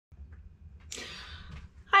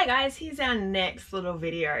Hi guys, here's our next little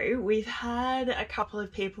video. We've had a couple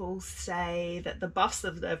of people say that the buffs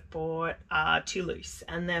that they've bought are too loose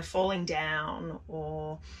and they're falling down,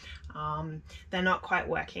 or they're not quite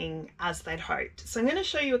working as they'd hoped. So I'm going to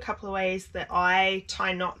show you a couple of ways that I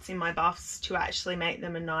tie knots in my buffs to actually make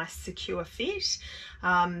them a nice secure fit.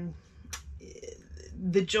 The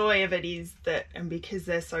joy of it is that, and because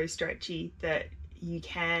they're so stretchy, that you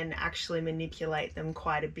can actually manipulate them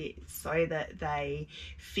quite a bit so that they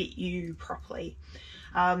fit you properly.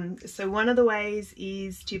 So one of the ways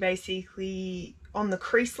is to basically, on the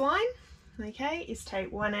crease line, okay, is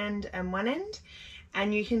take one end and one end,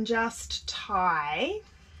 and you can just tie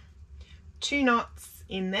 2 knots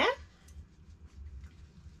in there.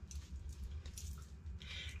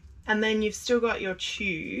 And then you've still got your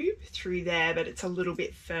tube through there, but it's a little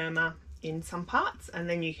bit firmer in some parts, and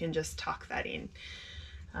then you can just tuck that in.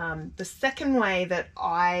 The second way that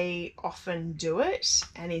I often do it,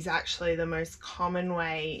 and is actually the most common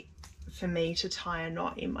way for me to tie a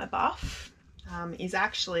knot in my buff, is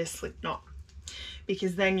actually a slip knot,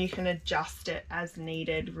 because then you can adjust it as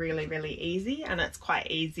needed really easy, and it's quite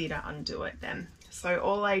easy to undo it then. So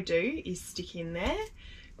all I do is stick in there,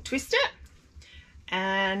 twist it,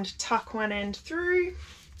 and tuck one end through,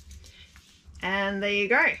 and there you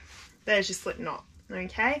go. There's your slip knot.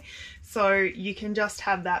 Okay, so you can just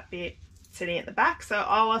have that bit sitting at the back. So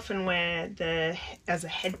I'll often wear as a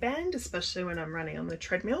headband, especially when I'm running on the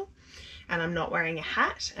treadmill and I'm not wearing a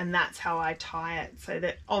hat, and that's how I tie it, so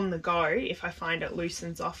that on the go, if I find it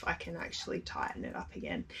loosens off, I can actually tighten it up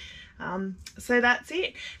again. So that's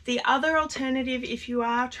it. The other alternative, if you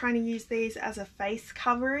are trying to use these as a face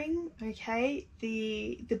covering, okay,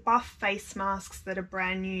 the buff face masks that are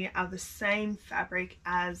brand new are the same fabric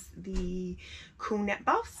as the Cool Net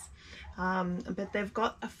buffs, but they've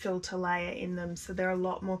got a filter layer in them, so they're a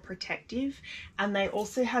lot more protective, and they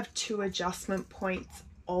also have 2 adjustment points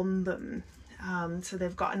on them. So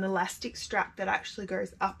they've got an elastic strap that actually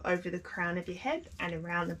goes up over the crown of your head and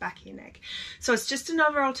around the back of your neck. So it's just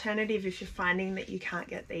another alternative if you're finding that you can't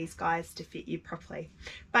get these guys to fit you properly.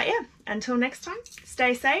 But yeah, until next time,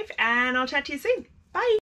 stay safe, and I'll chat to you soon. Bye.